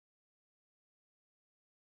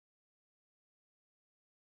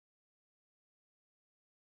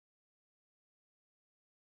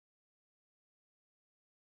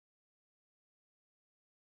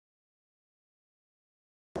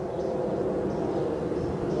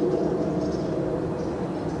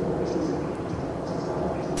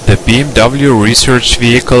The BMW research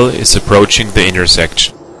vehicle is approaching the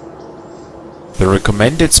intersection. The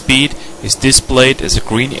recommended speed is displayed as a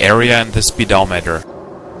green area in the speedometer.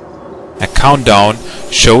 A countdown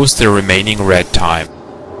shows the remaining red time.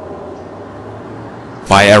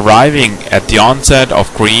 By arriving at the onset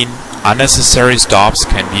of green, unnecessary stops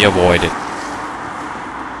can be avoided.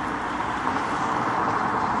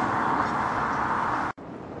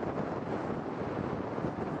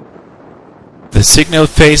 The signal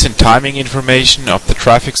phase and timing information of the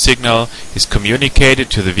traffic signal is communicated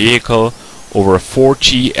to the vehicle over a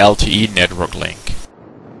 4G LTE network link.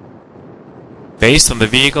 Based on the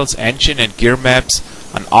vehicle's engine and gear maps,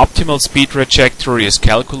 an optimal speed trajectory is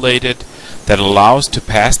calculated that allows to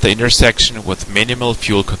pass the intersection with minimal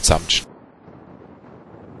fuel consumption.